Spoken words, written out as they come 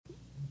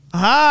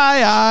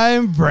Hi,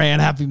 I'm Bran.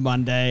 Happy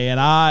Monday, and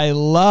I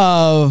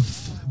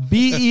love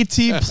BET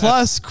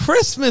Plus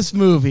Christmas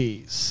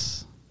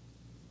movies.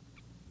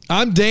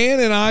 I'm Dan,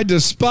 and I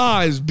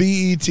despise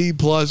BET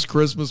Plus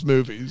Christmas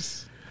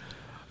movies.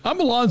 I'm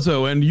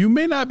Alonzo, and you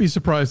may not be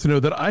surprised to know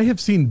that I have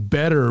seen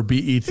better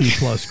BET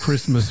Plus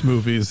Christmas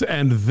movies,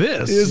 and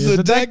this is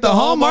the Deck the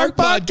Hallmark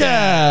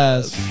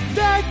podcast.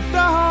 Deck the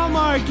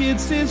Hallmark,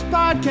 it's his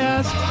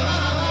podcast.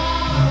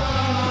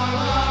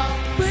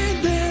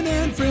 Brandon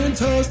and friends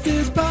host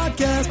this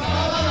podcast.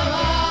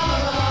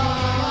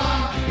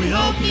 We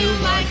hope you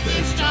like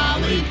this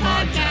jolly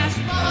podcast.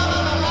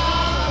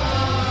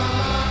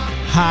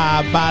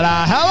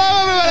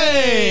 Hello,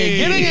 everybody!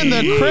 Getting in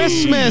the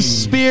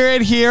Christmas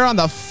spirit here on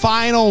the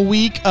final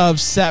week of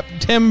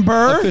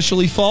September.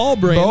 Officially fall,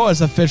 Brandon. Oh, it's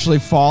officially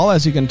fall,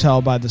 as you can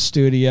tell by the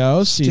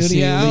studio.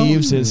 CC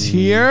Leaves is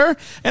here,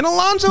 and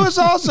Alonzo is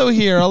also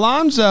here.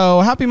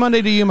 Alonzo, happy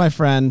Monday to you, my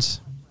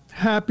friends.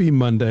 Happy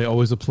Monday.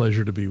 Always a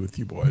pleasure to be with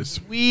you boys.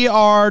 We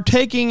are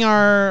taking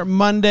our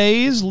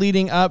Mondays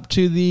leading up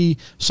to the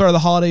start of the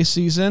holiday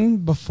season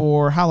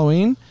before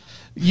Halloween.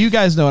 You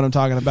guys know what I'm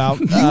talking about.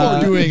 You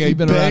are doing a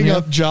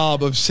bang-up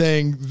job of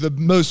saying the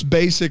most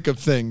basic of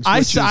things.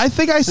 I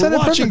think I said it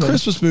watching perfectly.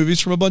 Christmas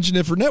movies from a bunch of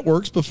different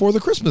networks before the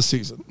Christmas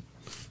season.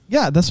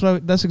 Yeah, that's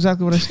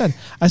exactly what I said.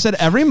 I said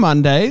every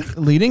Monday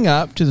leading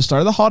up to the start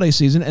of the holiday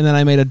season, and then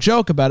I made a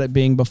joke about it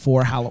being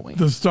before Halloween.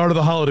 The start of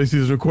the holiday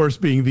season, of course,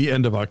 being the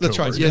end of October. That's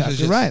right. Yes,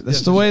 you're right.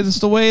 That's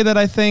the way that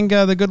I think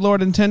the good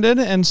Lord intended.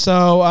 And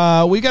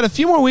so we got a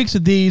few more weeks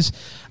of these.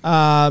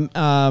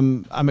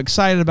 I'm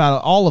excited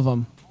about all of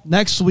them.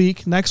 Next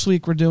week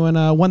we're doing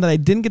one that I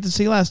didn't get to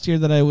see last year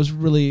that I was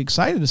really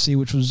excited to see,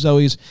 which was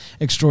Zoe's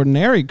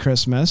Extraordinary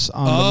Christmas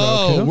on the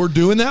Roku. Oh, we're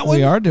doing that one?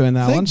 We are doing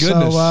that one. Thank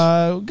goodness.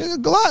 So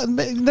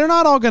they're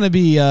not all going to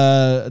be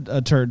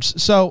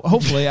turds. So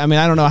hopefully, I mean,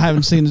 I don't know. I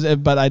haven't seen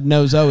it, but I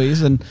know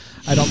Zoe's, and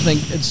I don't think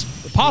it's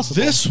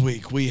possible. This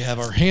week we have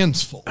our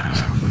hands full.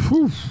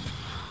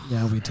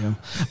 Yeah, we do.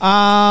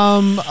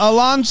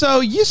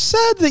 Alonzo, you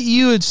said that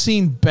you had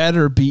seen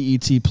better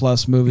BET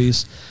Plus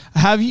movies.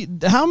 Have you?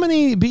 How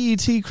many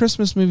BET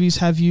Christmas movies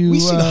have you? We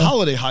seen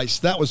Holiday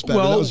Heist. That was better.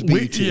 Well, that was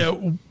BET.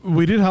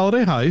 we did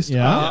Holiday Heist.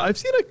 Yeah. I've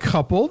seen a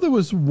couple. There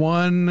was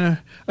one.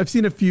 I've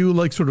seen a few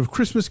like sort of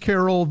Christmas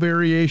Carol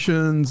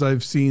variations.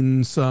 I've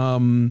seen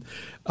some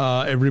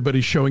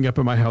Everybody Showing Up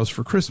at My House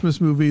for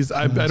Christmas movies.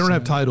 I don't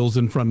have titles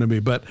in front of me,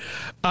 but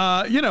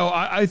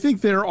I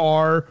think there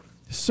are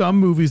some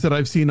movies that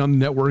I've seen on the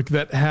network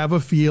that have a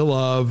feel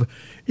of,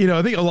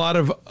 I think a lot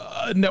of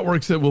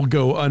networks that will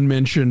go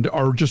unmentioned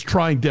are just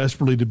trying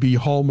desperately to be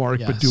Hallmark,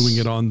 but doing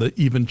it on the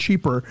even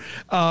cheaper.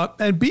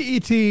 And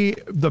BET,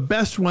 the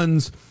best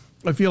ones,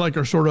 I feel like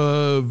are sort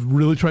of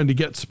really trying to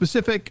get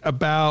specific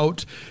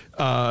about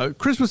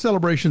Christmas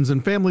celebrations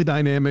and family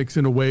dynamics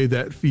in a way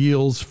that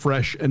feels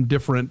fresh and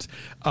different.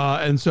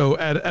 And so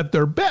at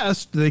their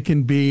best, they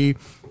can be,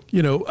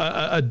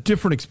 a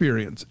different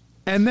experience.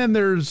 And then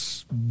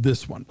there's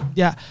this one.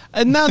 Yeah.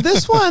 And now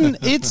this one,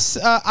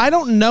 it's I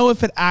don't know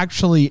if it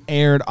actually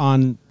aired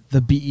on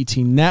the BET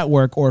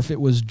network or if it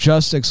was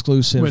just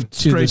exclusive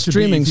to the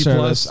streaming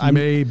service.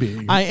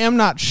 Maybe. I am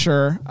not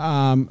sure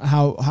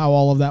how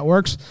all of that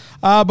works.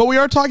 But we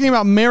are talking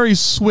about Merry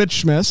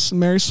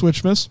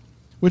Switchmas,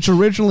 which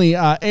originally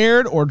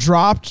aired or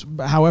dropped,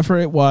 however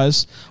it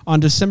was,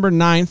 on December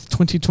 9th,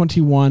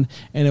 2021.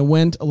 And it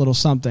went a little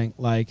something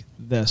like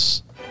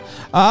this.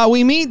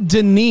 We meet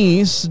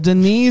Denise.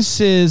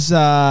 Denise is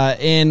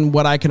in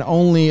what I can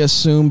only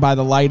assume by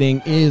the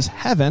lighting is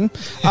heaven.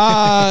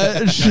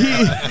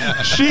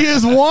 She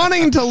is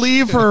wanting to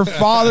leave her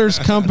father's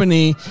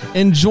company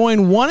and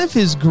join one of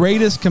his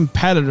greatest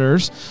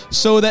competitors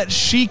so that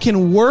she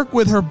can work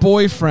with her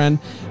boyfriend,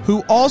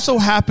 who also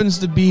happens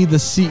to be the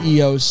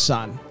CEO's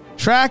son.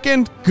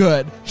 Tracking?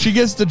 Good. She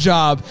gets the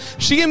job.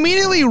 She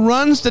immediately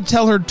runs to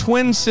tell her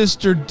twin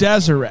sister,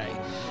 Desiree.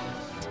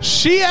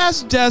 She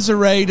asked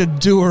Desiree to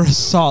do her a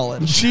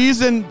solid. She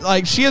has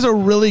a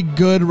really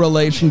good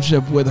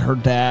relationship with her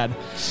dad.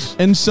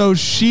 And so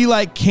she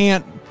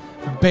can't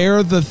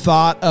bear the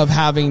thought of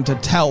having to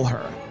tell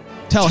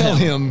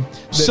him.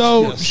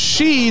 So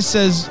she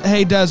says,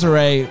 "Hey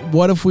Desiree,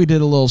 what if we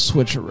did a little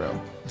switcheroo?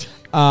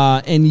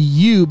 And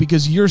you,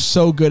 because you're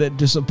so good at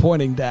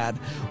disappointing dad,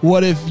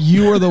 what if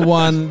you were the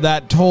one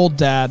that told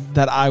dad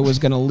that I was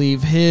going to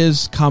leave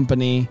his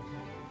company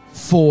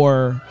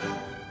for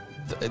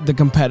the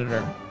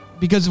competitor?"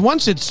 Because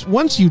once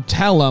you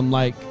tell him,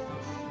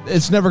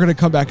 it's never going to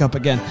come back up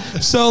again.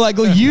 So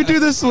you do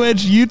the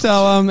switch, you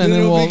tell him, and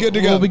then we'll be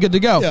good to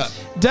go. Yeah.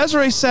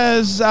 Desiree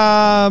says,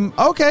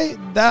 "Okay,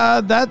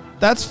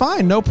 that's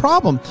fine, no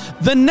problem."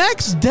 The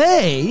next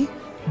day,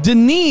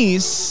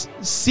 Denise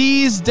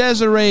sees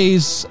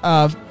Desiree's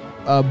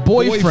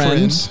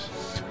boyfriend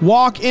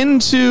walk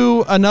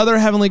into another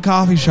Heavenly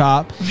Coffee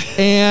shop,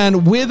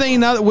 and with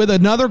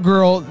another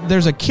girl,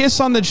 there's a kiss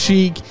on the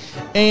cheek,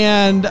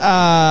 and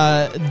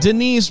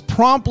Denise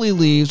promptly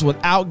leaves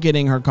without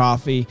getting her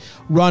coffee,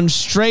 runs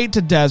straight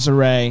to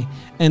Desiree,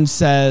 and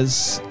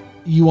says,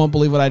 you won't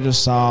believe what I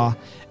just saw.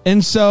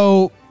 And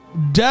so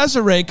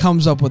Desiree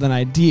comes up with an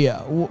idea.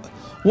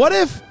 What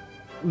if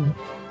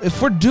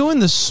we're doing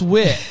the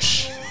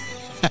switch?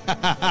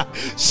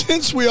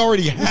 Since we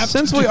already have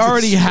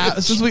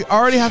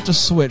to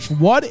switch,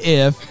 what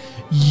if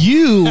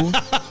you,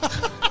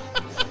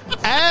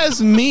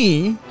 as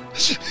me,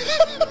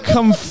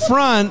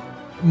 confront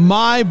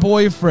my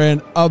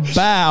boyfriend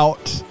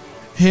about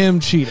him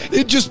cheating?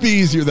 It'd just be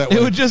easier that way.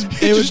 It would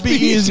be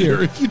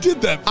easier if you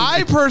did that.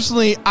 I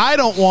personally, I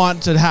don't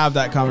want to have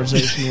that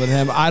conversation with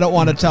him. I don't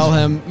want to tell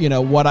him,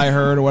 what I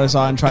heard or what I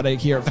saw and try to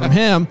hear it from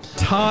him.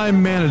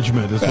 Time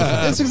management is what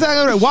That's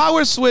exactly right. While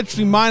we're switched,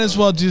 we might as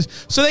well do.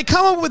 So they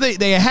come up with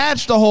they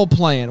hatched a whole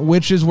plan,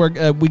 which is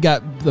where we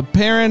got the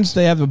parents.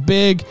 They have a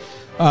big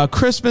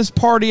Christmas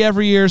party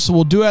every year, so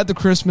we'll do it at the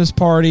Christmas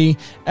party.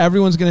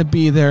 Everyone's going to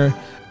be there.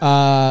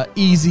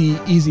 Easy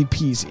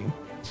peasy.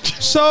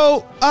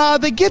 So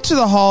they get to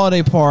the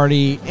holiday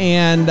party,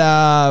 and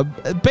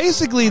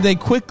basically they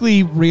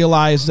quickly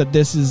realize that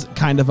this is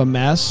kind of a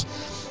mess.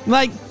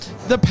 Like,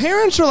 the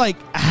parents are like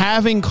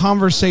having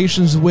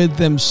conversations with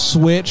them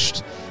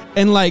switched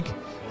and like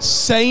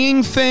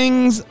saying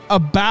things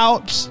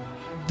about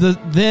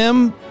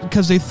them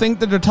because they think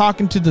that they're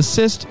talking to the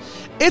cyst.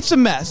 It's a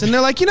mess. And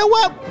they're like, you know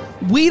what?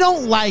 We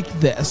don't like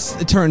this.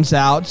 It turns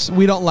out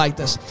we don't like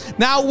this.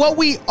 Now, what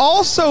we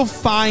also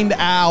find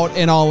out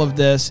in all of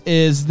this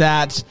is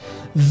that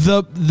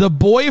the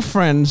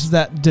boyfriends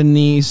that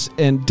Denise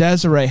and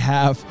Desiree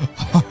have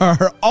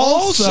are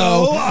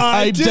also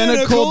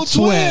identical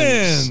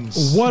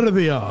twins. What are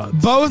the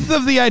odds? Both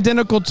of the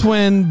identical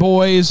twin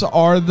boys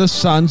are the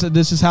sons.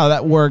 This is how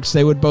that works.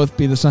 They would both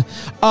be the son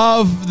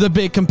of the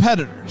big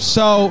competitors.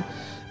 So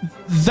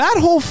that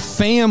whole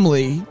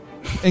family,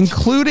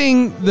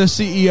 including the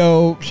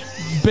CEO,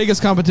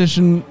 biggest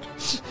competition,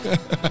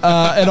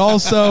 and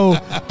also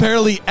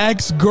apparently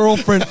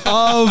ex-girlfriend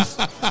of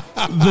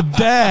the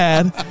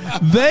dad,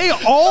 they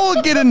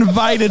all get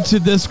invited to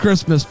this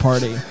Christmas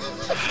party.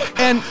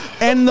 And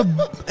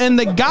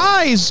the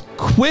guys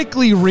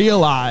quickly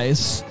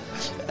realize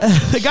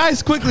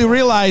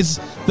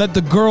that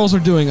the girls are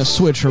doing a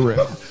switcheroo.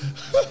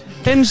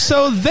 And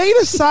so they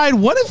decide,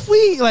 why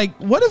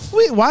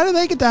do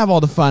they get to have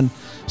all the fun?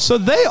 So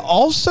they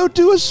also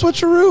do a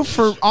switcheroo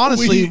for,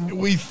 honestly,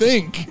 we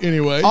think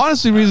anyway.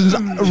 Honestly,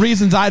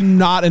 reasons I'm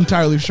not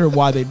entirely sure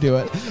why they do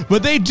it,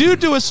 but they do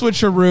a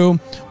switcheroo.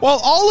 While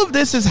all of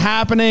this is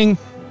happening,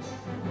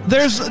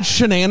 there's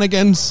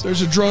shenanigans.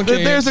 There's a drunk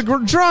aunt. There's a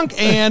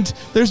drunk aunt.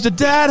 There's the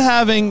dad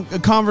having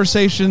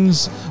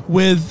conversations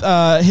with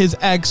his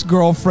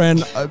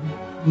ex-girlfriend,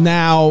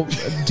 now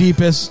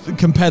deepest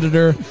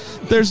competitor.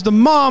 There's the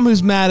mom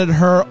who's mad at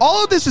her.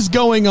 All of this is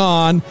going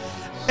on.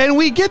 And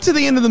we get to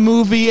the end of the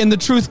movie, and the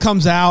truth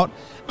comes out,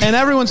 and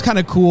everyone's kind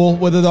of cool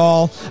with it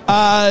all.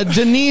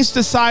 Denise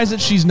decides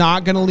that she's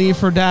not going to leave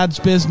her dad's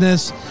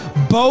business.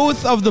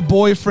 Both of the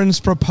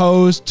boyfriends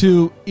propose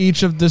to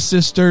each of the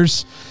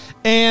sisters,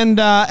 and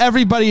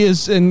everybody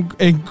is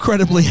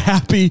incredibly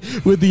happy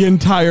with the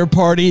entire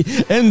party.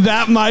 And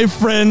that, my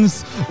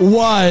friends,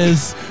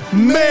 was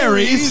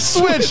Merry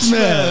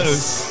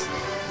Switchmas.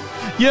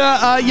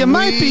 Yeah, you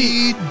might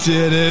be. We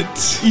did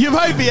it. You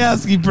might be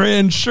asking,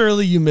 Brand,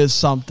 surely you missed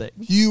something.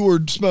 You were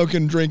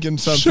smoking, drinking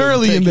something.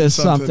 Surely you missed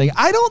something.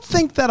 I don't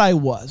think that I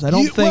was.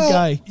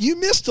 You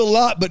missed a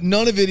lot, but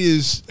none of it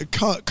is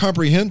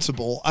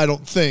comprehensible, I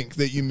don't think,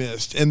 that you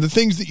missed. And the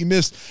things that you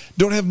missed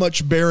don't have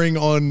much bearing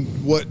on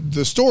what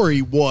the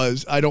story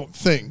was, I don't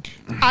think.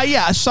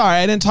 Sorry,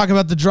 I didn't talk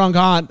about the drunk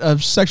aunt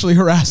of sexually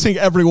harassing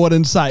everyone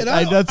in sight.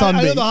 That's on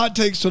me. I know the hot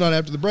takes till not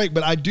after the break,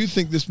 but I do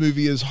think this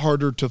movie is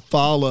harder to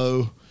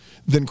follow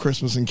than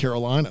Christmas in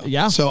Carolina.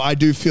 Yeah. So I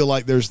do feel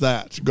like there's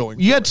that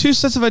going. You had two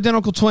sets of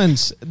identical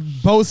twins,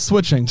 both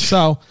switching.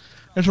 So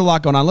there's a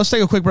lot going on. Let's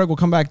take a quick break. We'll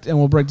come back and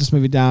we'll break this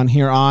movie down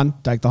here on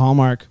Deck the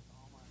Hallmark.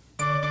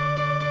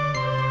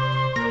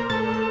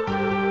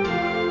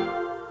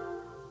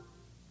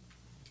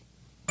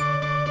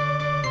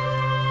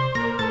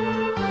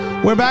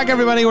 We're back,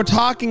 everybody. We're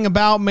talking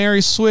about Merry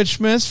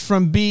Switchmas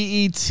from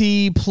BET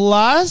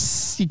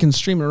Plus. You can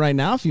stream it right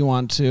now if you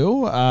want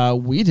to.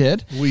 We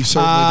did. We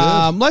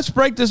certainly did. Let's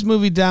break this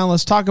movie down.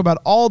 Let's talk about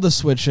all the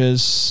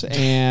switches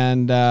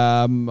and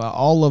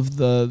all of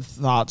the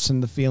thoughts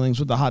and the feelings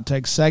with the hot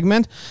take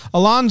segment.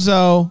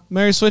 Alonzo,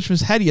 Merry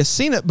Switchmas, had you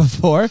seen it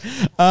before?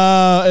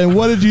 And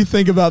what did you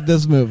think about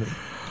this movie?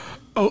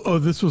 Oh,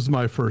 this was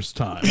my first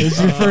time.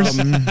 It's your first.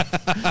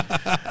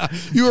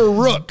 You were a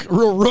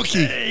real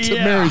rookie to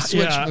Merry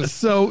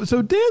Switchmas. Yeah.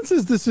 So Dan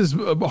says this is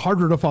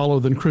harder to follow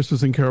than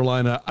Christmas in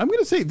Carolina. I'm going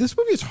to say this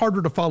movie is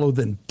harder to follow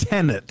than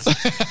Tenet.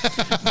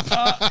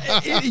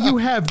 You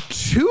have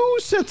two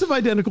sets of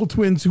identical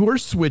twins who are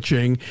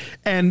switching,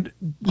 and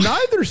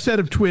neither set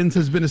of twins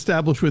has been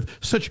established with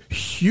such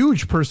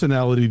huge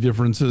personality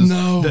differences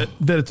that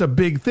it's a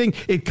big thing.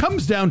 It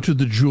comes down to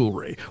the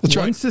jewelry.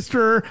 One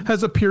sister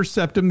has a pierced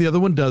septum, the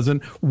other one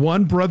doesn't.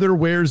 One brother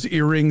wears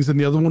earrings and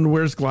the other one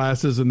wears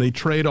glasses, and they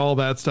trade all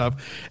that stuff.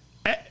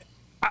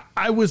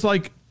 I was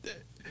like,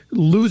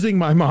 losing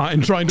my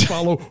mind trying to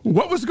follow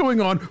what was going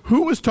on,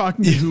 who was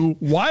talking to who,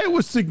 why it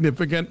was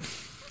significant.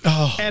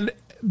 And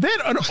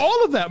then on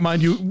all of that,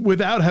 mind you,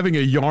 without having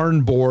a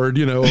yarn board,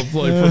 of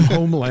like from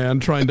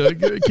Homeland, trying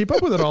to keep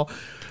up with it all.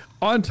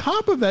 On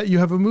top of that, you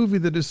have a movie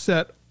that is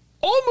set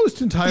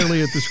almost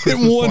entirely at this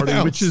Christmas party,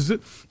 house. which is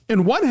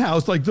in one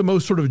house, like the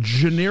most sort of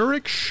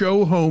generic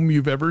show home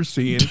you've ever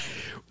seen.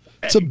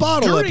 It's a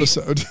bottle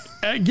episode.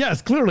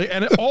 Yes, clearly.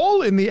 And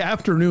all in the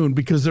afternoon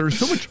because there's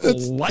so much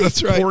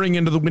light pouring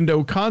into the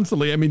window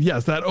constantly. I mean,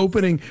 yes, that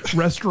opening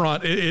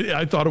restaurant,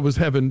 I thought it was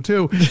heaven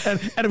too. And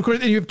of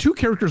course, and you have two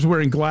characters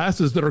wearing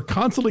glasses that are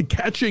constantly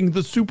catching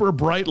the super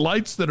bright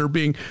lights that are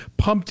being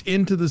pumped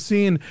into the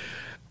scene.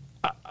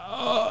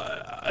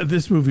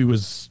 This movie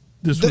was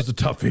a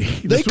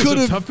toughie. This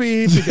was a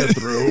toughie to get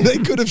through. They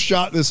could have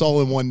shot this all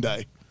in one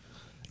day.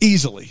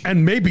 Easily.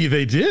 And maybe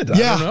they did. I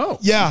don't know.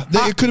 Yeah.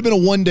 It could have been a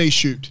one-day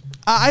shoot.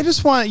 I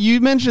just want,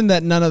 you mentioned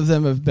that none of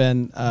them have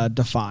been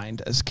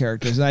defined as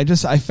characters. And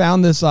I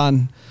found this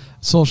on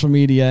social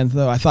media, and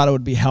though I thought it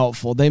would be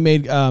helpful, they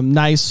made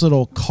nice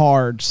little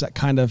cards that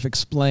kind of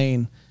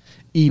explain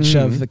each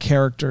of the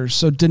characters.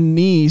 So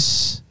Desiree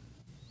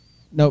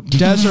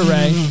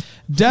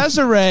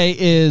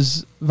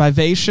is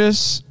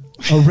vivacious,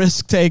 a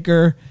risk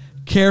taker,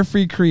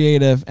 carefree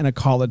creative, and a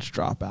college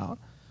dropout.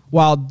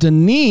 While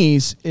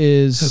Denise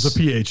has a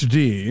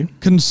PhD,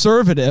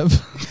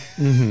 conservative,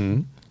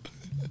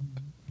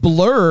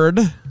 blurred,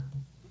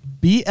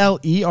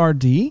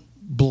 BLERD,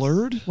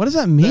 blurred. What does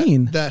that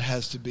mean? That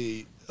has to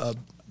be a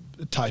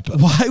typo.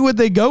 Why would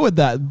they go with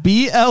that?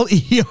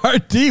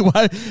 BLERD.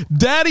 Why?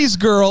 Daddy's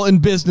girl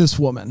and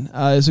businesswoman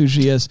is who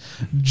she is.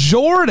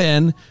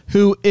 Jordan,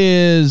 who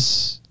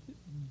is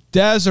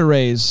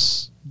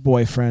Desiree's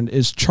boyfriend,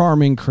 is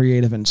charming,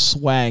 creative, and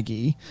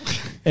swaggy.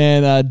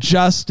 And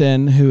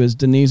Justin, who is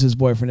Denise's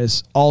boyfriend,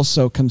 is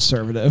also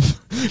conservative.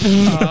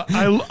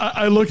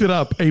 I looked it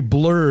up. A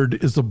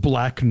blurred is a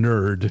black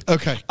nerd.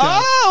 Okay.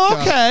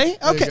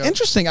 Okay.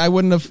 Interesting. I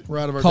wouldn't have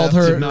called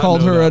her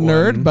a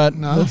nerd, but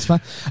that's fine.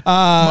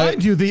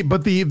 Mind you,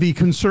 the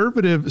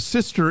conservative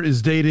sister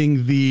is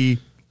dating the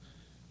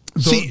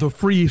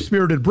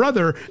free-spirited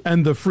brother,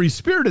 and the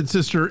free-spirited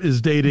sister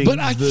is dating. But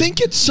I think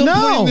at some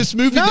point in this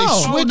movie they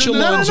switch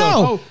along.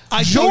 No.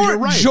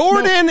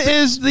 Jordan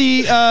is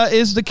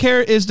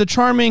the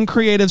charming,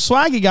 creative,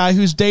 swaggy guy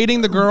who's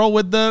dating the girl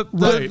with the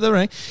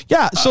ring.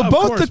 Yeah. So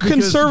both the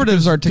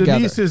conservatives are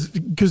together.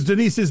 Because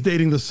Denise is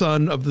dating the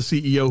son of the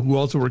CEO who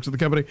also works at the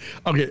company.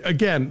 Okay.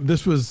 Again,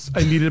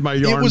 I needed my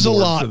yarn. It was a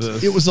board lot. For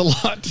this. It was a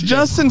lot.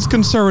 Justin's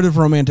conservative,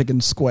 romantic,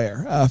 and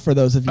square. For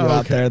those of you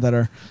out there that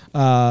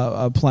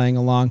are playing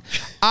along,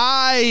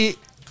 I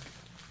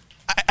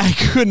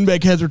couldn't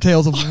make heads or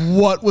tails of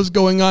what was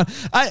going on.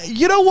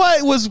 You know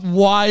what was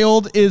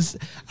wild is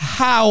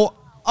how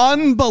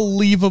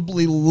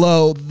unbelievably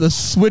low the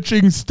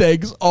switching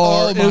stakes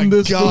are in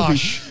this movie.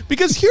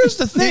 Because here's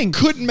the thing. It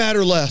couldn't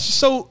matter less.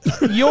 So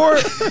you're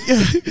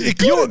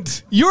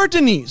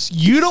Denise.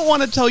 You don't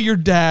want to tell your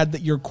dad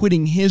that you're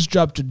quitting his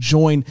job to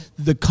join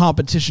the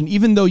competition,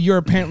 even though you're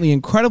apparently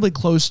incredibly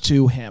close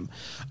to him.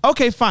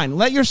 Okay, fine.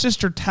 Let your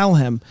sister tell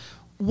him.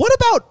 What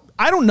about,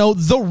 I don't know,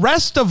 the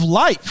rest of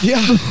life?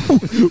 Yeah.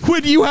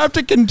 Would you have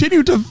to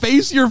continue to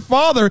face your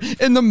father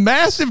and the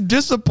massive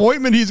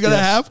disappointment he's going to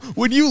have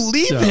when you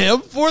leave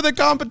him for the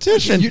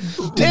competition?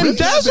 And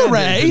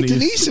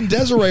Denise and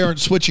Desiree aren't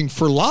switching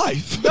for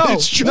life. No,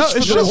 it's just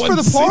for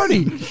the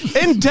party.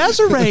 And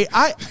Desiree,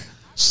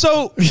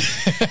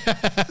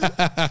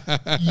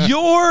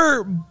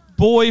 your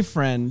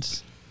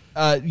boyfriend,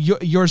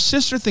 your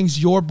sister thinks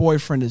your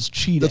boyfriend is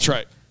cheating. That's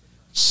right.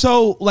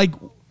 So,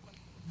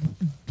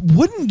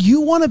 wouldn't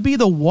you want to be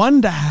the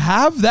one to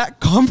have that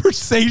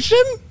conversation?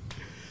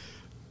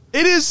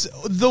 It is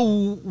the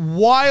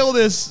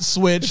wildest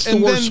switch. It's the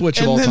worst switch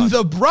of all time. And then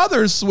the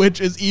brother's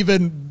switch is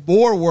even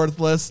more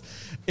worthless,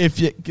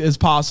 if it is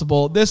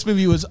possible. This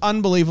movie was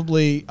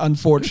unbelievably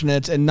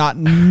unfortunate and not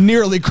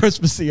nearly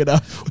Christmassy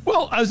enough.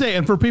 Well, I was saying,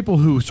 and for people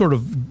who sort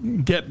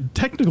of get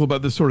technical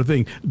about this sort of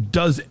thing,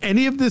 does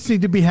any of this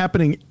need to be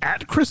happening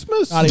at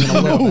Christmas? Not even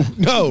a little bit.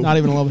 No. Not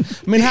even a little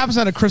bit. I mean, it happens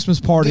at a Christmas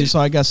party, so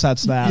I guess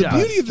that's that. The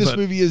beauty of this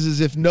movie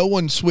is if no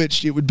one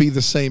switched, it would be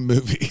the same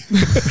movie.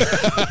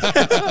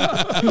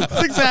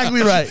 That's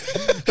exactly right.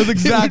 That's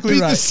exactly it would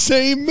be right. the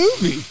same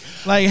movie.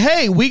 Like,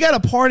 hey, we got a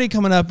party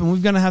coming up, and we're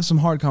going to have some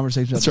hard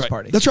conversations at this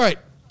party. That's right.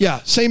 Yeah,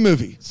 same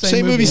movie.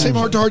 Same movie, same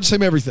heart-to-heart,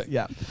 same everything.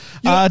 Yeah.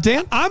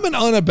 Dan? I'm an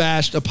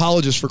unabashed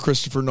apologist for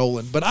Christopher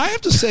Nolan, but I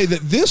have to say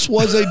that this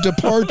was a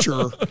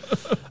departure.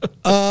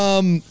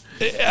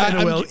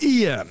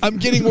 Ian. I'm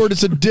getting word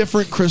it's a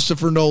different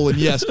Christopher Nolan,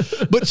 yes,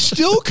 but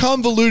still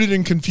convoluted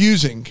and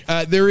confusing.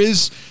 There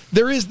is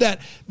that.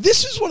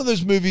 This is one of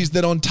those movies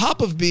that, on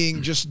top of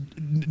being just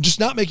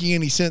not making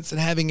any sense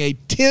and having a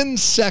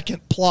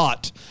 10-second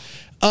plot,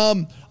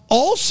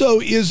 also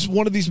is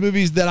one of these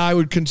movies that I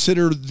would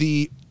consider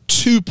the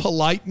too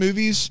polite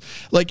movies.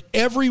 Like,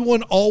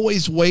 everyone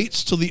always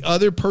waits till the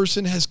other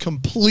person has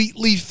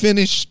completely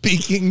finished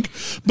speaking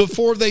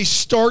before they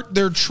start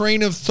their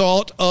train of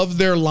thought of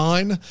their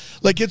line.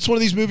 Like, it's one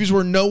of these movies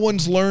where no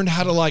one's learned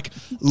how to, like,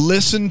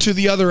 listen to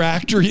the other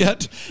actor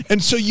yet.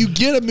 And so you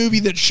get a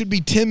movie that should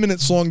be 10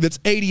 minutes long that's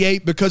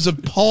 88 because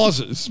of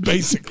pauses,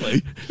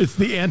 basically. It's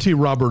the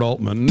anti-Robert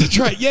Altman. That's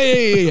right.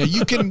 Yeah.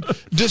 You can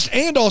just,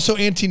 and also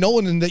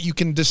anti-Nolan, in that you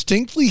can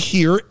distinctly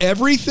hear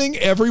everything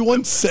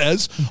everyone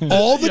says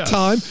all the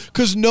time,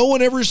 because no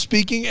one ever is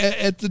speaking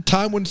at the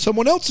time when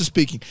someone else is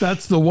speaking.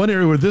 That's the one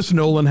area where this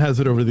Nolan has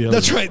it over the other.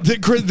 That's right.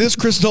 This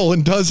Chris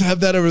Nolan does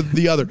have that over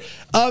the other.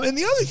 And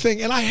the other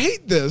thing, and I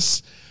hate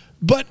this,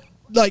 but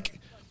like,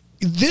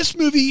 this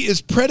movie is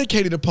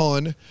predicated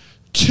upon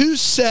two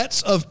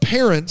sets of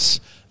parents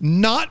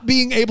not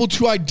being able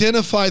to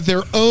identify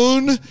their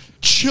own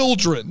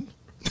children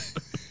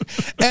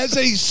as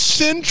a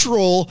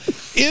central,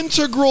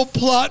 integral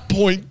plot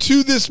point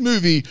to this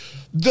movie.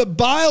 The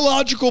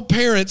biological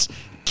parents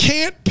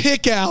can't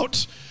pick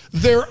out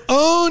their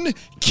own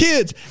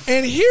kids.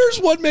 And here's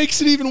what makes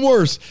it even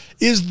worse,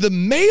 is the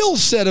male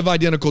set of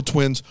identical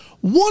twins,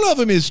 one of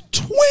them is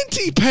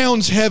 20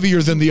 pounds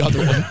heavier than the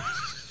other one.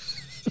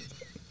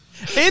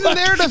 In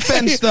their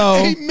defense, though,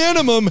 a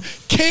minimum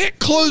can't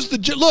close the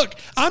look.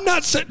 I'm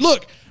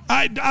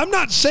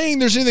not saying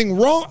there's anything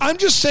wrong. I'm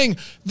just saying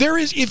there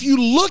is. If you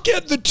look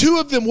at the two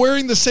of them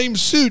wearing the same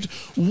suit,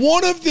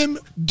 one of them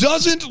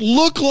doesn't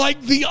look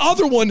like the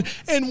other one,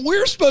 and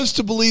we're supposed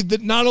to believe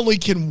that not only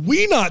can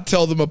we not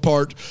tell them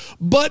apart,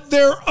 but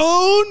their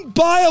own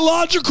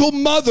biological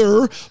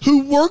mother,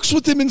 who works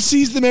with them and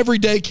sees them every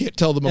day, can't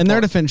tell them apart. In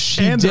their defense,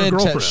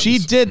 she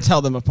did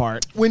tell them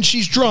apart when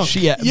she's drunk.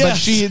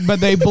 But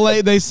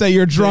they say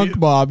you're drunk,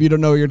 Bob. You don't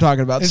know what you're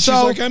talking about. And so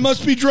she's like, I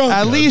must be drunk.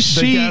 At least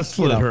they she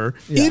gaslit her.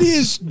 Yeah. It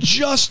is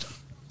just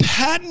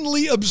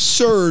patently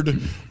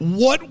absurd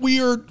what we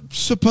are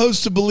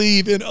supposed to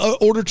believe in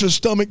order to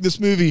stomach this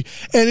movie,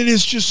 and it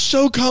is just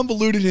so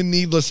convoluted and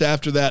needless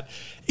after that.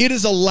 It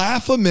is a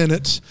laugh a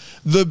minute.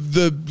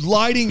 The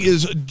lighting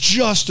is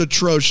just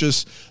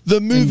atrocious. The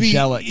movie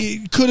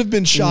it could have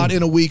been shot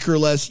in a week or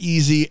less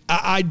easy.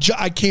 I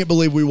can't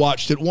believe we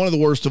watched it. One of the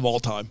worst of all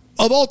time.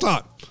 Of all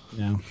time.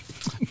 Yeah.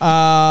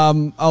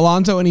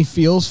 Alonzo, any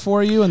feels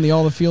for you in the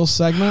All the Feels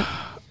segment?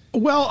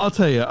 Well, I'll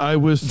tell you, I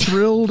was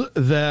thrilled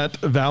that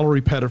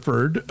Valerie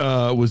Pettiford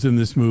was in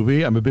this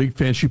movie. I'm a big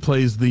fan. She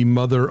plays the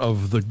mother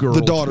of the girl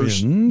the daughters.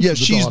 Twins, yeah,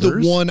 she's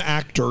the one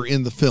actor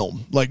in the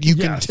film. Like, you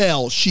can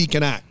tell she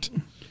can act.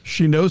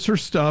 She knows her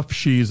stuff.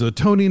 She's a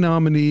Tony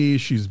nominee.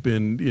 She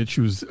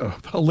was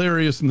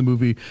hilarious in the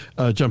movie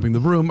Jumping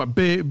the Broom. A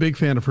big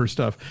fan of her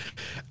stuff.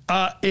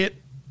 I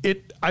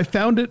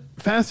found it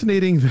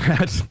fascinating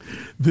that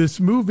this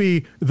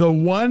movie, the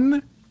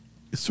one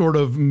sort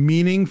of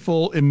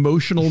meaningful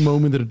emotional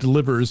moment that it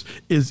delivers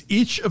is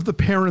each of the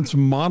parents'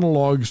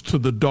 monologues to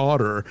the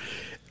daughter,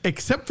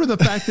 except for the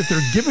fact that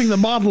they're giving the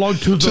monologue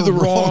to the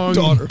wrong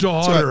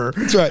daughter.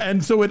 That's right.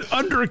 And so it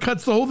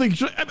undercuts the whole thing.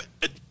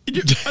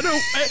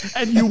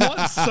 And you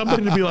want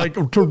somebody to be like,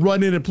 to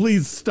run in and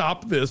please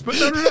stop this. But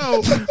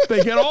no.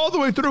 They get all the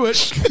way through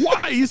it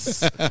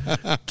twice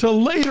to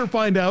later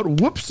find out,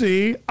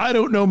 whoopsie, I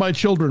don't know my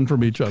children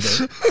from each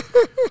other.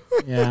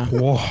 Yeah.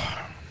 Whoa.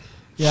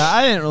 Yeah,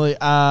 I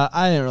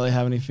didn't really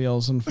have any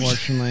feels,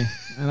 unfortunately,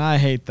 and I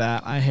hate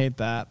that.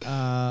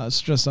 It's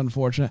just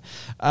unfortunate.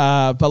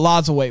 But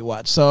lots of wait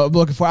what. So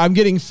I'm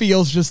getting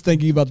feels just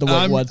thinking about the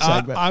wait what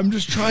segment. I'm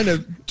just trying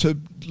to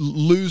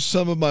lose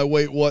some of my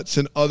wait what's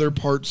in other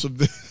parts of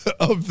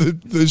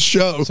the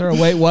show. Is there a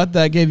wait what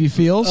that gave you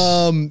feels?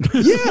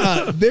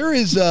 Yeah, there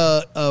is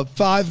a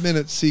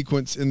 5-minute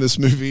sequence in this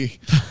movie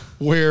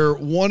where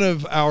one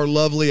of our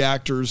lovely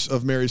actors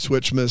of Mary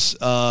Switchmas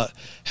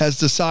has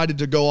decided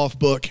to go off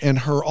book, and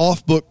her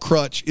off book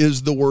crutch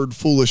is the word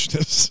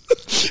foolishness.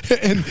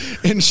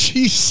 and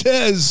she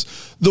says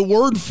the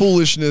word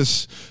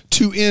foolishness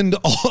to end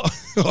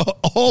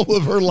all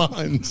of her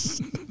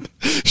lines.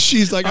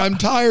 She's like, I'm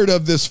tired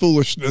of this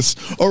foolishness,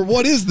 or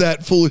what is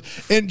that foolish?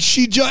 And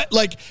she just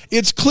like,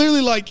 it's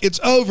clearly like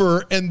it's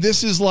over, and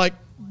this is like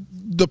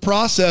the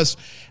process.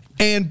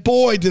 And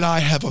boy, did I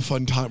have a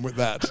fun time with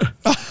that.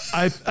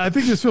 I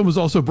think this film was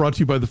also brought to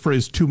you by the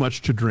phrase "too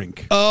much to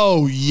drink."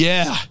 Oh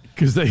yeah,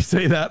 because they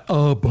say that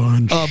a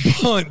bunch.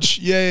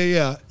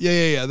 Yeah.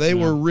 They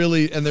were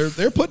really, and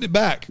they're putting it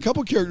back. A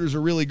couple characters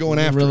are really going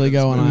after. Really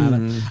going at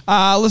it.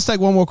 Let's take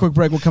one more quick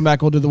break. We'll come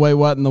back. We'll do the way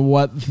what and the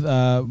what.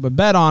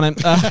 Bet on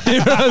it.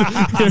 Here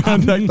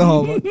on Deck the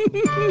Hallmark.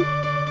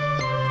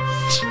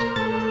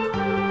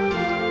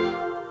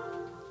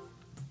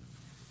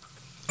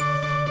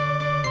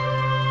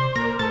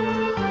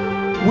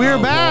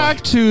 We're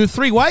back to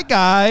three white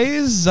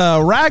guys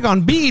rag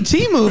on BET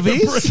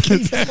movies.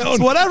 It's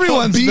what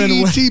everyone's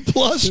been with. BET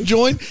Plus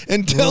joined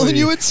and telling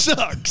you it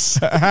sucks.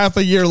 Half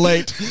a year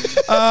late.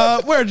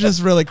 We're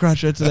just really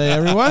crushing it today,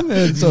 everyone.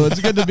 And so it's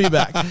good to be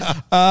back.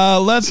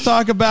 Let's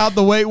talk about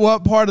the Wait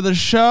What part of the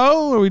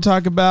show, where we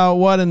talk about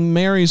what in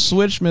Mary's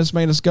Switchmas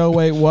made us go,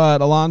 wait, what?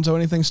 Alonzo,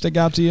 anything stick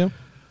out to you?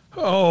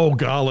 Oh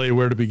golly,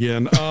 where to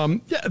begin?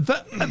 The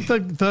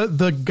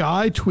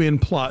guy twin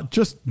plot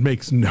just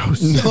makes no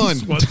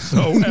sense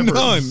whatsoever.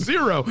 None.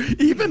 Zero.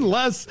 Even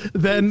less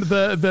than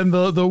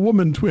the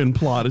woman twin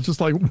plot. It's just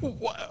like,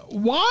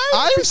 why?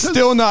 I'm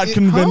still not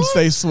convinced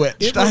they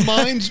switched. It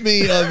reminds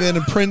me of in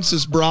A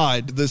Princess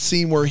Bride, the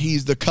scene where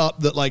he's the cup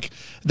that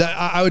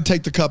I would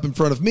take the cup in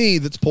front of me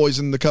that's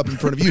poisoned the cup in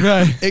front of you.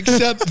 Right.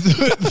 Except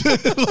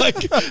the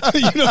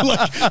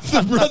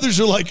brothers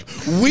are like,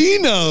 we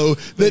know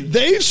that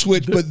they've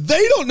switched, but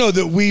they don't know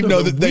that we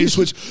know that they've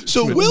switched.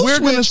 So we're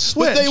going to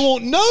switch, but they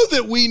won't know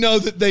that we know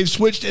that they've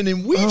switched, and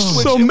then we've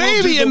switched. So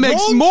maybe it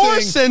makes more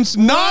sense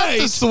not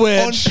to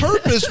switch on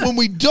purpose when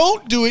we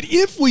don't do it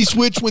if we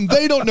switch, when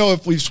they don't know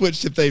if we've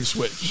switched, if they've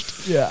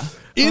switched. Yeah.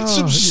 It's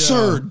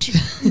absurd.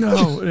 Yeah.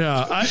 No,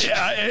 yeah,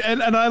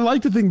 I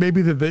like to think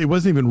maybe that it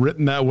wasn't even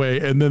written that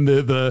way, and then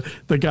the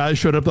guy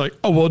showed up like,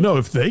 oh well, no,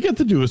 if they get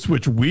to do a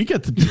switch, we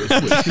get to do a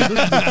switch. This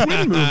is a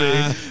twin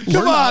movie.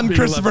 Come on,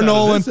 Christopher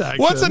Nolan.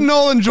 What's a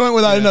Nolan joint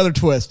without another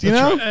twist? You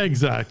know,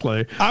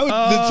 exactly.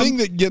 The thing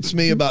that gets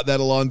me about that,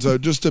 Alonzo,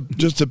 just to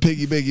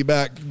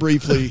piggyback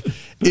briefly,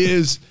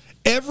 is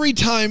every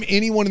time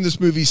anyone in this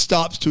movie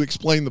stops to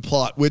explain the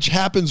plot, which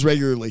happens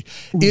regularly,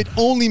 it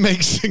only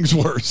makes things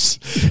worse.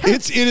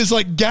 It is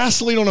like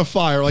gasoline on a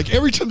fire. Like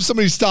every time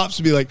somebody stops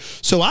to be like,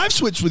 so I've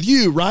switched with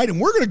you, right?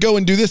 And we're going to go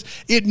and do this.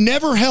 It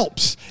never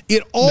helps.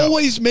 It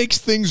always makes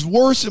things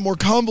worse and more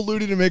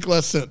convoluted and make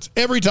less sense.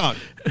 Every time.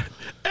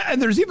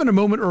 And there's even a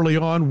moment early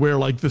on where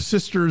like the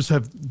sisters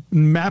have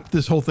mapped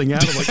this whole thing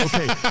out of like,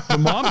 okay, the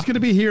mom's going to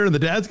be here and the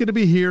dad's going to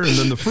be here, and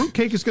then the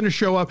fruitcake is going to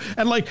show up,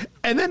 and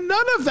then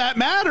none of that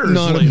matters.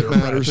 None of it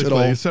matters at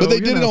all. So, but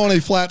they did it on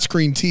a flat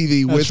screen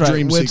TV with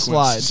dream with sequence.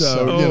 slides.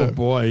 So,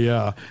 boy,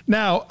 yeah.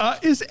 Now,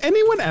 is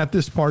anyone at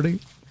this party?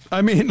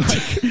 I mean,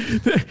 like,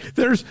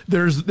 there's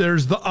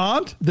the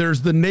aunt,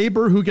 there's the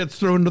neighbor who gets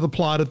thrown into the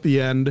plot at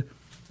the end.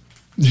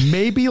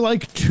 Maybe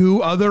like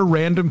two other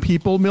random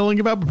people milling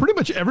about, but pretty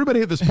much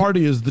everybody at this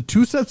party is the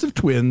two sets of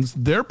twins,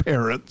 their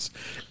parents,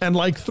 and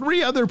like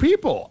three other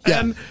people. Yeah.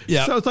 And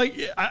so it's like,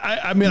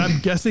 I mean, I'm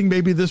guessing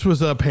maybe this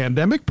was a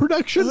pandemic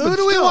production. Who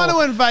do we want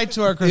to invite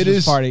to our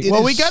Christmas party?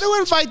 Well, we got to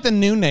invite the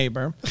new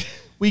neighbor.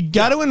 We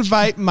got to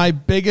invite my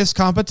biggest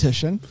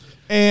competition.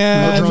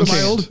 And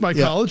my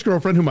college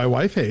girlfriend who my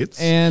wife hates.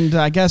 And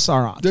I guess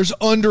our aunt. There's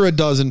under a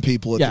dozen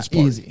people at this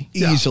party.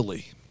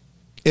 Easily.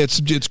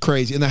 It's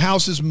crazy, and the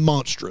house is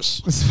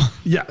monstrous.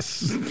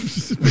 Yes,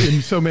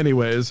 in so many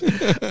ways.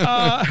 It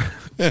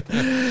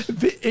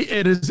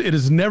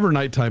is never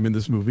nighttime in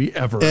this movie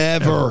ever.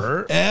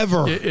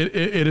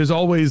 It is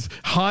always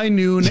high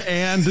noon,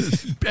 and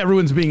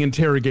everyone's being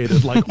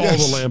interrogated. Like all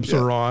the lamps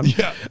are on.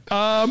 Yeah.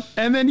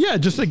 And then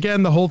just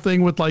again the whole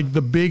thing with like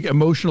the big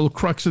emotional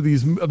crux of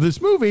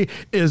this movie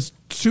is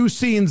two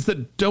scenes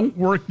that don't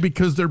work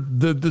because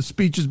the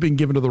speech is being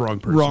given to the wrong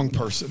person. Wrong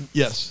person.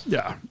 Yes.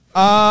 Yeah.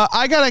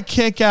 I got a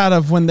kick out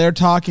of when they're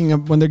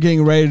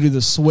getting ready to do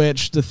the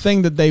switch. The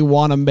thing that they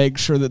want to make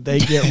sure that they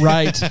get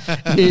right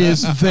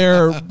is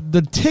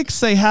the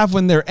tics they have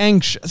when they're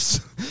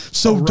anxious.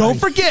 So don't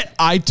forget,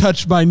 I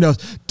touch my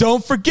nose.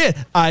 Don't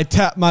forget, I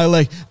tap my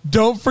leg.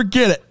 Don't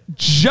forget it.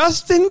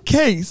 Just in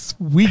case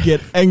we get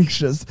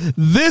anxious,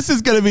 this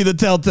is going to be the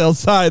telltale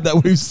sign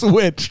that we've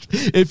switched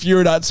if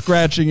you're not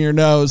scratching your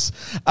nose.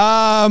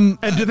 And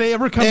do they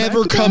ever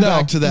come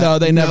back to that? No,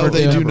 they never do.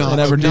 They do not. They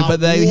never do.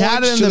 But they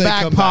had it in the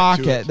back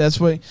pocket. That's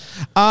what.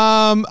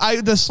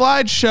 The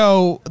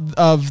slideshow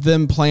of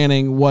them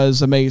planning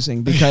was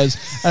amazing because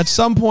at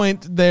some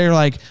point they're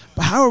like,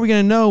 how are we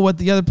going to know what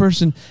the other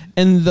person?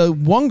 And the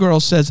one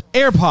girl says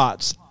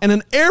AirPods, and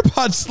an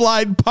AirPod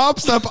slide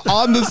pops up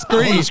on the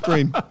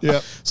screen. Yeah.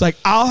 It's like,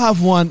 I'll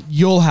have one,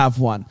 you'll have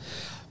one.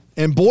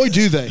 And boy,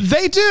 do they.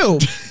 They do.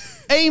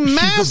 A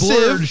massive. She's a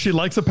blurred. She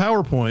likes a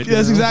PowerPoint.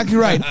 That's exactly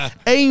right.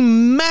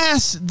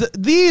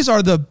 These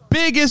are the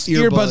biggest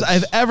earbuds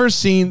I've ever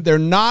seen. They're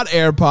not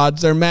AirPods.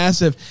 They're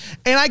massive.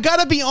 And I got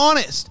to be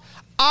honest,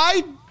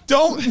 I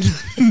don't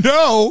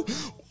know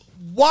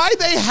why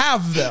they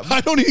have them.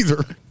 I don't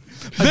either.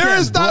 There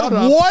is not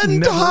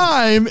one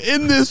time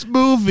in this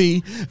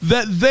movie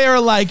that they're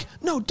like,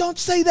 no, don't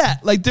say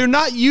that. Like, they're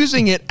not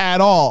using it at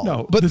all.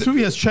 No, but this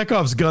movie has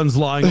Chekhov's guns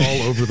lying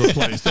all over the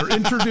place. They're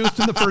introduced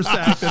in the first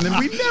act, and then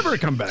we never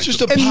come back. It's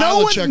just a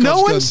pile of Chekhov's guns.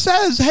 No one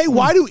says, hey,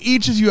 why do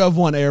each of you have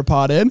one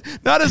AirPod in?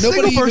 Not a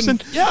single person.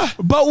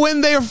 But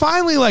when they're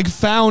finally like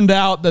found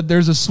out that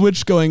there's a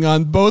switch going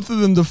on, both of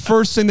them, the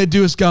first thing they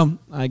do is go,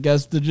 I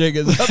guess the jig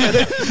is up. They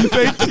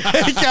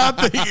take out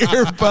the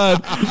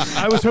earbud.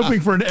 I was hoping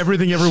for an everything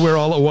everything everywhere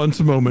all at once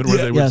moment where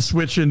they would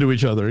switch into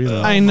each other. You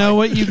know? I know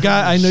what you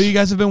got. I know you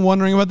guys have been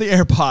wondering about the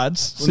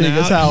AirPods. Seeing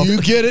as how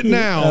you get it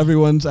now.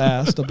 Everyone's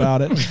asked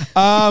about it.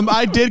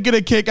 I did get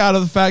a kick out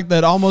of the fact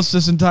that almost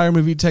this entire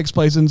movie takes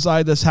place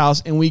inside this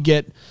house, and we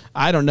get,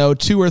 I don't know,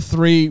 2 or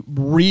 3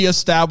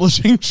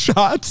 reestablishing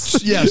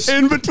shots. Yes.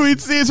 In between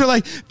scenes, we're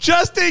like,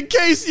 just in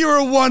case you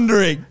were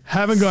wondering.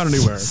 Haven't gone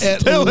anywhere.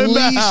 At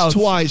least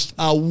twice,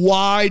 a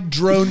wide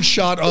drone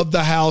shot of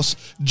the house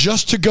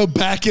just to go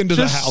back into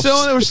the house.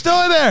 We're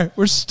still in there.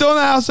 We're still in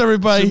the house,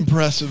 everybody. It's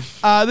impressive.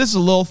 This is a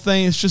little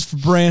thing. It's just for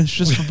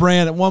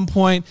brand. At one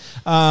point,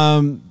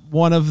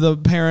 one of the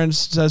parents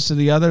says to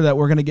the other that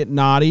we're going to get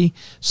naughty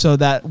so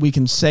that we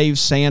can save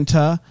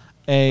Santa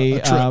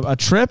a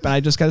trip. And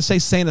I just got to say,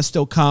 Santa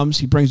still comes.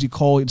 He brings you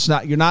coal.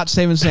 You're not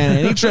saving Santa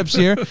any trips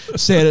here.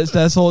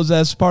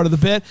 That's part of the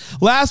bit.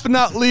 Last but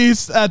not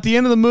least, at the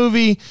end of the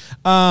movie,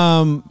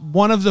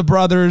 one of the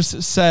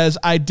brothers says,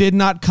 "I did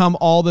not come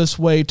all this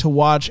way to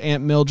watch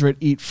Aunt Mildred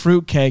eat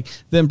fruitcake,"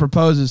 then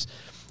proposes.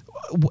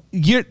 What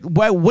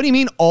do you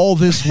mean all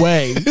this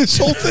way? This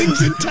whole thing's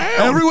in town.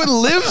 Everyone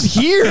lives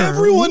here.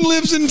 Everyone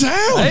lives in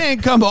town. I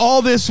ain't come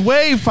all this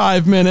way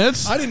 5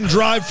 minutes. I didn't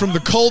drive from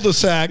the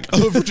cul-de-sac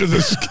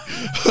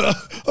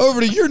over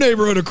to your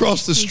neighborhood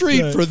across the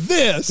street for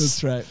this.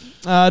 That's right.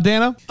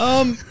 Dano?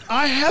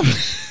 I have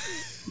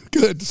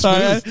good.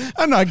 Sorry,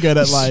 I'm not good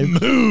at life.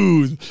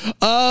 Smooth.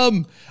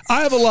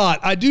 I have a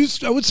lot. I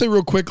would say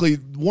real quickly,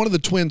 one of the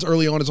twins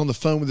early on is on the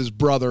phone with his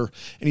brother,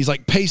 and he's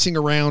like pacing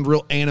around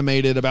real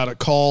animated about a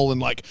call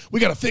and like, we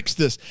got to fix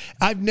this.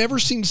 I've never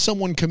seen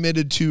someone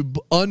committed to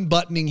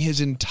unbuttoning his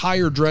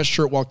entire dress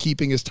shirt while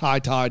keeping his tie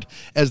tied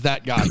as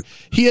that guy.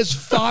 He has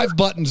 5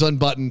 buttons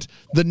unbuttoned.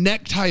 The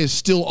necktie is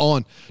still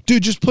on.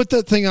 Dude, just put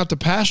that thing out to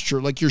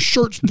pasture. Like, your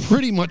shirt's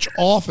pretty much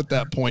off at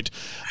that point.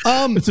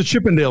 It's a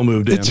Chippendale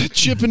move, Dan. It's a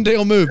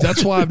Chippendale move.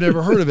 That's why I've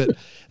never heard of it.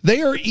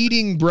 They are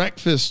eating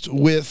breakfast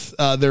with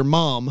their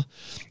mom.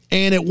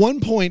 And at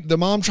one point, the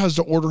mom tries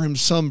to order him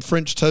some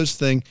French toast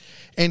thing.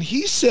 And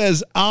he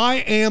says,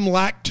 "I am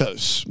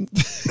lactose."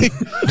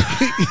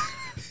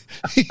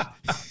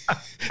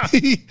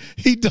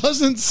 He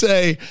doesn't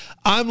say,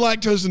 "I'm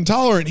lactose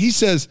intolerant." He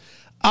says,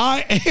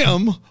 "I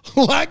am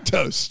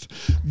lactose.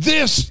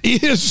 This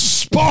is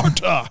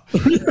Sparta."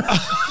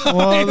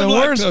 Well, the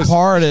worst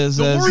part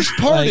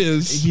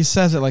is he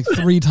says it like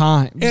 3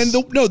 times. And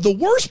the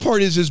worst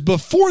part is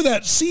before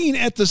that scene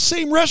at the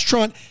same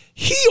restaurant,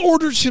 he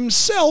orders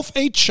himself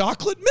a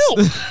chocolate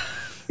milk.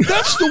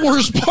 That's the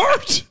worst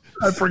part.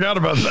 I forgot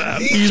about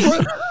that.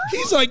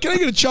 He's like, "Can I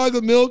get a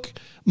chocolate milk?"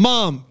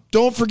 "Mom,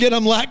 don't forget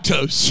I'm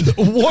lactose."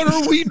 What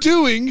are we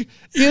doing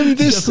in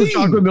this scene?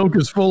 Chocolate milk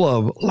is full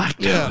of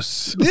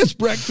lactose. Yeah. This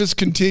breakfast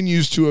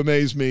continues to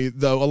amaze me,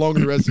 though, along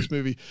with the rest of this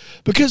movie,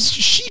 because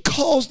she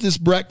calls this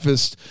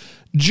breakfast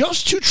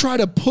just to try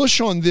to push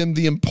on them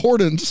the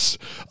importance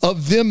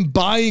of them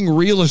buying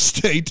real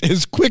estate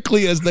as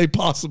quickly as they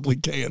possibly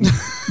can.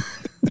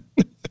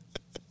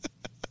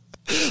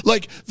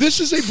 Like, this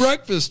is a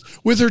breakfast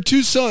with her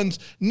 2 sons,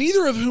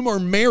 neither of whom are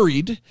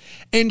married,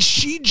 and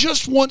she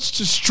just wants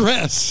to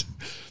stress.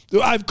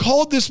 I've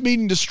called this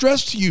meeting to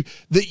stress to you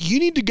that you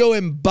need to go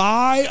and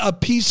buy a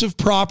piece of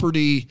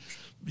property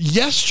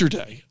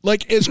yesterday.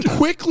 Like, as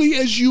quickly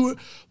as you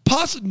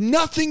possibly.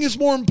 Nothing is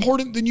more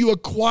important than you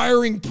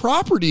acquiring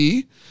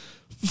property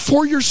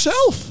for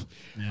yourself.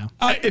 Yeah.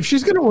 If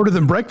she's going to order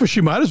them breakfast,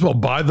 she might as well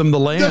buy them the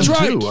land. That's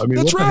right. Too. I mean,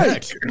 that's what right. the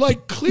heck?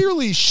 Like,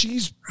 clearly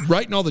she's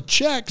writing all the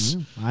checks.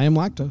 I am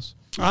lactose.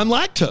 I'm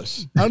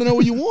lactose. I don't know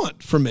what you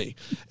want from me.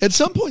 At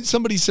some point,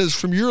 somebody says,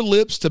 "From your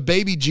lips to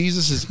baby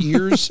Jesus's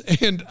ears,"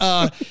 and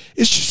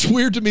it's just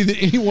weird to me that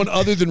anyone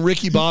other than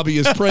Ricky Bobby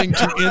is praying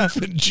to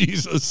infant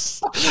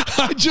Jesus.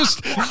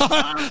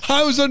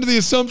 I was under the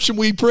assumption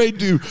we prayed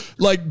to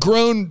like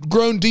grown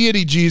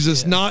deity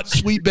Jesus, not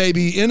sweet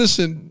baby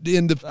innocent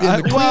in the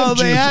crib. Well,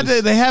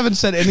 Jesus. they haven't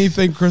said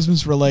anything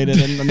Christmas related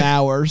in an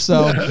hour,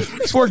 so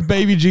let's work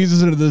baby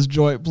Jesus into this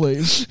joint,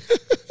 please.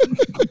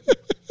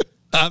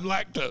 I'm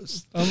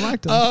lactose.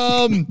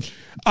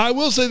 I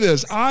will say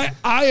this. I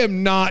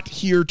am not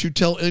here to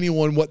tell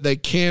anyone what they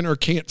can or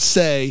can't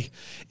say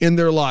in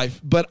their life,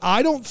 but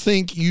I don't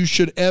think you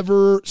should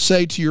ever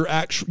say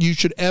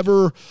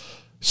the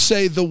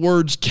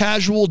words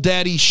 "casual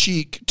daddy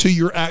chic" to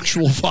your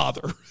actual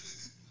father.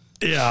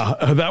 Yeah,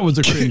 that was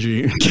a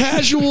cringy.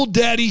 Casual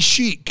daddy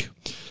chic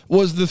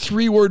was the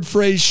 3-word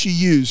phrase she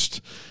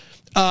used.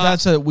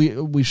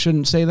 We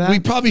shouldn't say that.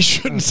 We probably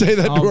shouldn't say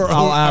that to our own.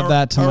 I'll add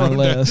that to my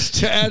list.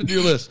 To add to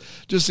your list,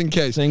 just in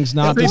case. Things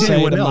not to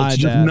say to my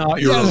dad.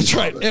 Yeah, that's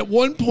right. At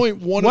one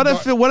point, what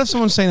if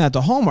someone's saying that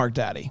to Hallmark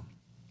Daddy?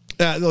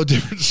 No,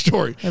 different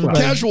story.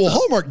 Casual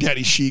Hallmark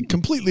daddy chic,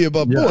 completely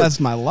above board. That's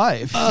my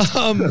life.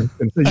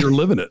 You're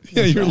living it.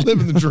 Yeah, you're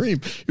living the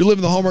dream. You're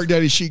living the Hallmark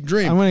daddy chic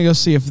dream. I'm going to go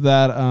see if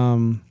that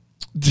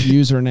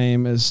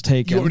username is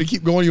taken. You want me to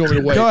keep going? You want me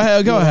to wait? Go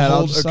ahead.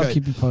 I'll Okay.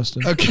 keep you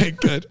posted. Okay,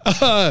 good.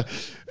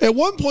 At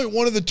one point,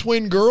 one of the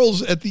twin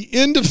girls at the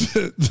end of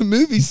the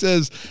movie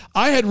says,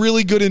 "I had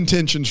really good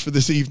intentions for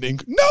this evening."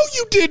 No,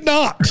 you did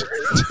not.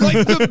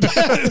 Like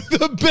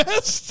the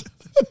best.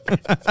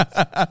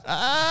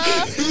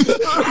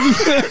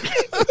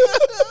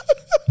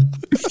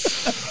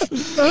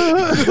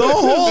 The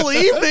whole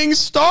evening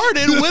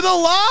started with a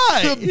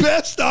lie. The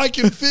best I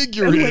can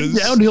figure is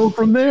downhill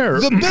from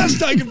there. The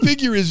best I can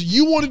figure is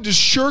you wanted to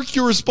shirk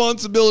your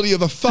responsibility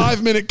of a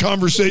 5-minute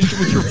conversation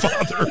with your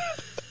father.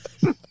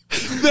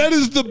 That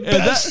is the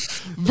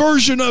best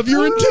version of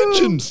your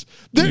intentions.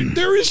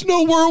 There is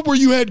no world where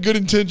you had good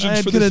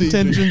intentions for this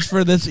evening.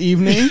 For this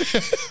evening.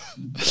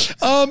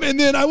 And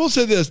then I will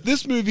say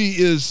this movie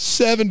is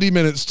 70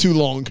 minutes too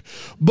long,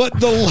 but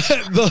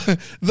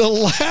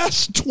the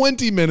last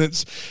 20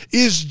 minutes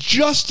is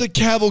just a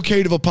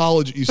cavalcade of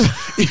apologies.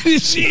 It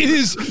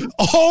is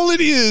all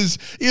it is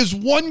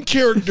one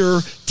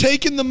character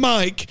taking the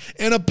mic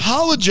and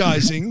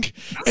apologizing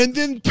and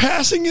then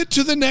passing it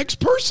to the next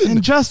person.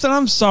 And Justin,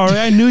 I'm sorry.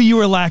 I knew you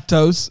were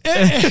lactose.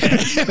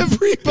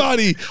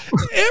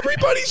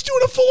 Everybody's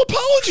doing a full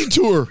apology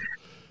tour.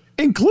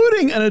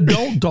 Including an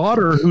adult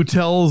daughter who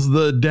tells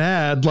the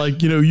dad,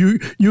 like, you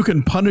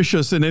can punish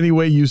us in any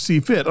way you see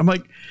fit. I'm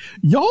like,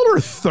 y'all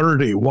are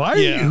 30.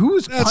 Why?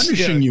 Who's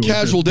punishing you?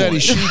 Casual daddy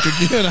chic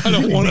again. I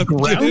don't want to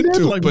get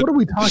into it. What are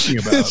we talking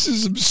about? This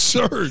is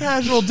absurd.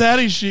 Casual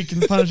daddy chic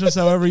can punish us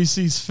however he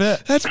sees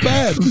fit. That's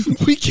bad.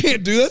 We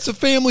can't do that. That's a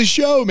family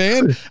show,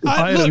 man.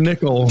 I had a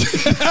nickel.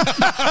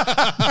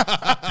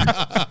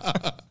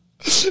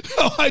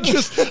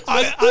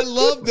 I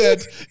love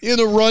that in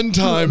a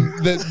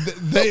runtime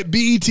that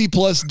BET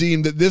Plus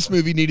deemed that this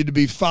movie needed to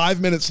be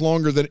 5 minutes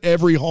longer than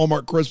every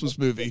Hallmark Christmas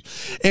movie.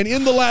 And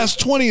in the last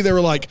 20, they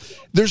were like,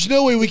 there's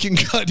no way we can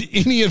cut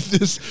any of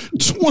this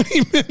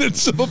 20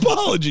 minutes of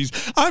apologies.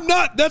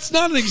 That's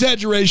not an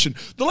exaggeration.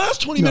 The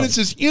last 20 minutes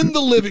is in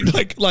the living,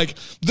 like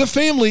the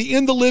family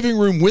in the living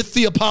room with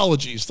the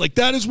apologies. Like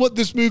that is what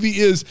this movie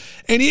is.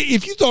 And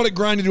if you thought it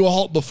grinded to a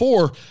halt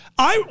before,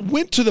 I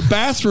went to the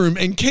bathroom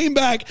and came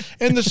back,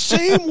 and the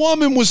same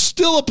woman was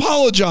still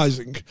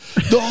apologizing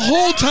the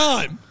whole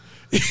time.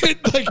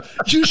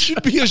 You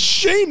should be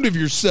ashamed of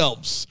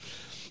yourselves.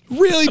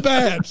 Really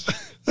bad.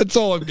 That's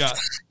all I've got.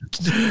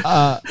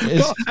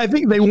 I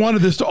think they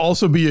wanted this to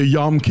also be a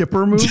Yom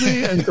Kippur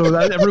movie, and so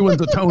that everyone's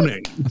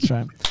atoning. That's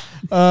right.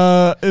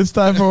 It's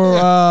time for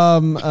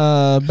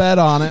Bet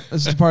On It.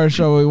 This is part of the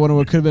show we wonder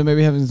what could have been,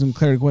 maybe having some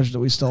clarity questions that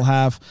we still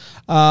have.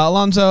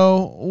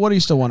 Alonzo, what are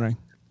you still wondering?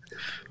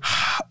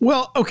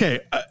 Well, okay.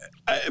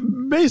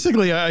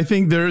 Basically, I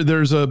think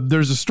there's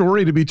a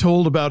story to be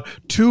told about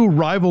two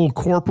rival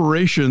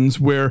corporations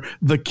where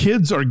the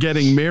kids are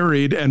getting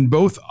married and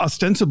both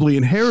ostensibly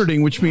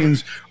inheriting, which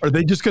means are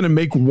they just going to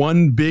make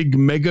one big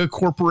mega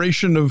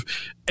corporation of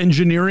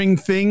engineering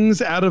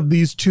things out of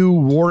these two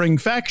warring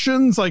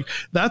factions? Like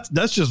that's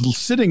just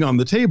sitting on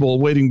the table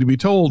waiting to be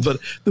told. But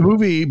the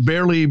movie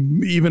barely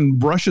even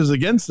brushes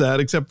against that,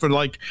 except for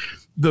like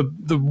the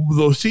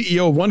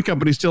CEO of one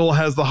company still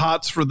has the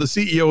hots for the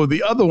CEO of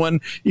the other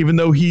one, even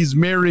though he's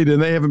married and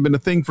they haven't been a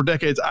thing for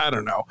decades. I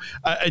don't know.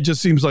 It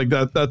just seems like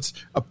that's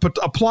a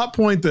plot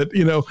point that,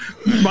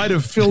 might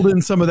have filled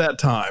in some of that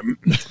time.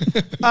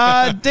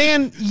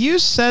 Dan, you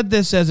said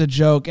this as a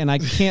joke, and I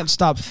can't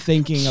stop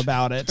thinking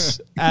about it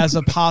as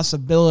a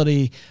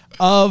possibility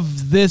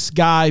of this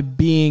guy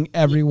being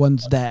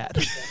everyone's dad.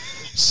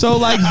 So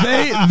like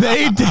they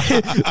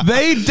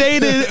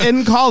dated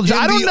in college.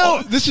 I don't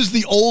know. This is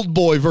the old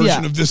boy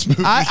version of this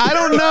movie. I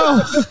don't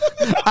know.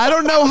 I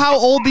don't know how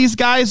old these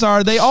guys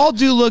are. They all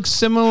do look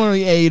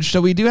similarly aged,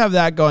 so we do have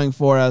that going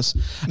for us.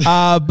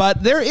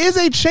 But there is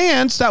a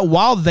chance that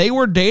while they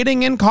were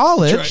dating in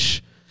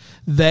college,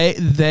 they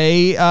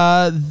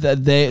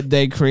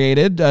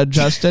created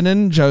Justin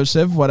and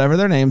Joseph, whatever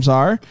their names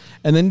are,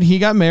 and then he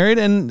got married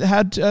and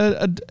had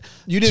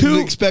you didn't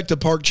expect a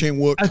Park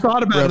Chan-wook. I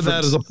thought about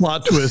that as a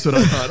plot twist, and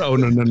I thought, oh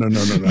no.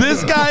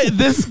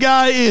 This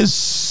guy is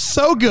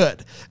so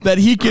good that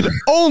he can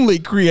only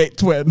create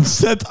twins.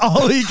 That's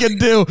all he can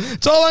do.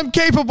 It's all I'm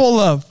capable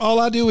of. All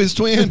I do is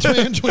twin,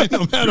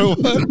 no matter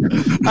what.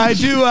 I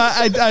do.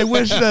 I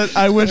wish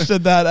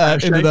that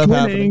ended up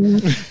happening.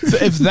 So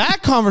if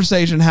that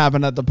conversation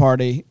happened at the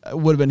party, I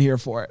would have been here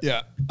for it.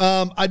 Yeah.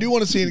 I do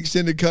want to see an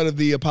extended cut of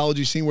the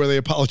apology scene where they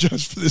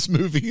apologize for this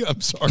movie.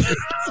 I'm sorry.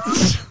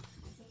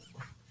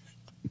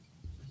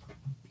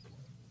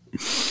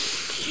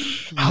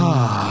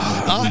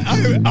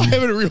 I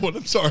have a real one.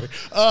 I'm sorry.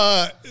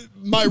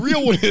 My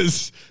real one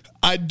is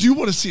I do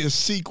want to see a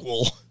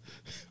sequel.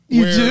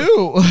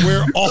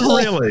 Where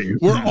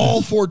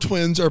all four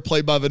twins are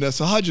played by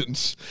Vanessa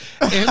Hudgens.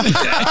 And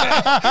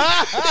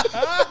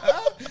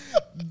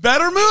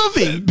better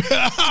movie.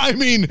 I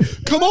mean,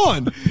 come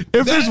on.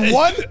 If there's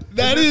one,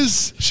 that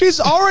is, she's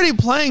already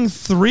playing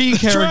three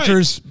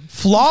characters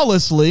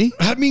flawlessly.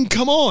 I mean,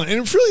 come on. And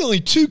it's really only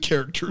two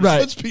characters. Right.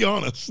 Let's be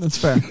honest. That's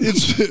fair.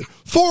 It's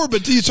 4,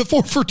 but it's a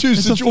 4 for 2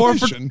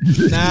 situation.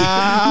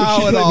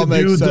 Now it all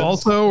makes sense.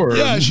 Also, or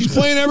Yeah, she's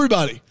playing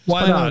everybody.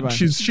 why not?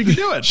 everybody. She can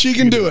do it. She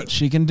can do it.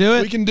 She can do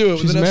it. We can do it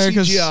She's with enough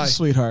America's CGI.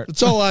 sweetheart.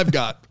 That's all I've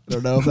got. I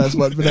don't know if that's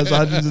what Vanessa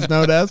Hudgens is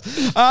known as. We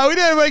did,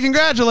 everybody.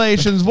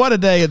 Congratulations. What a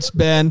day it's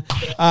been.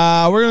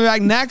 We're going to be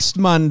back next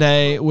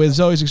Monday with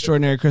Zoe's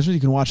Extraordinary Christmas. You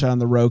can watch that on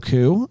the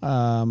Roku.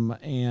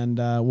 And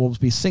we'll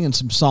be singing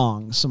some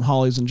songs, some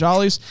hollies and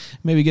jollies,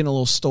 maybe getting a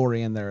little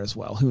story in there as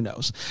well. Who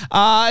knows?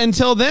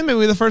 Until then, maybe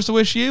we're the first to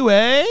wish you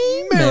a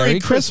Merry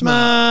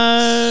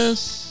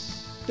Christmas.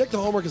 Deck the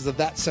Hallmark is the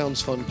That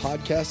Sounds Fun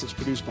podcast. It's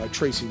produced by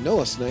Tracy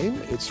Noah's name.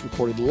 It's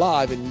recorded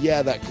live in,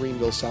 that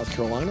Greenville, South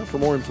Carolina. For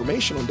more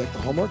information on Deck the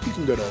Hallmark, you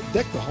can go to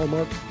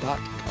deckthehallmark.com.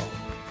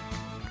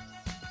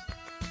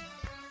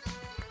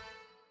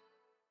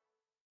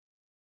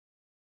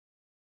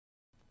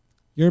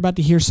 You're about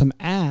to hear some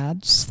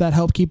ads that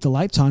help keep the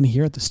lights on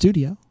here at the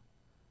studio.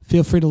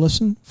 Feel free to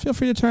listen. Feel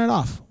free to turn it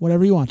off,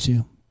 whatever you want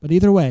to. But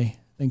either way,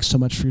 thanks so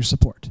much for your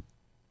support.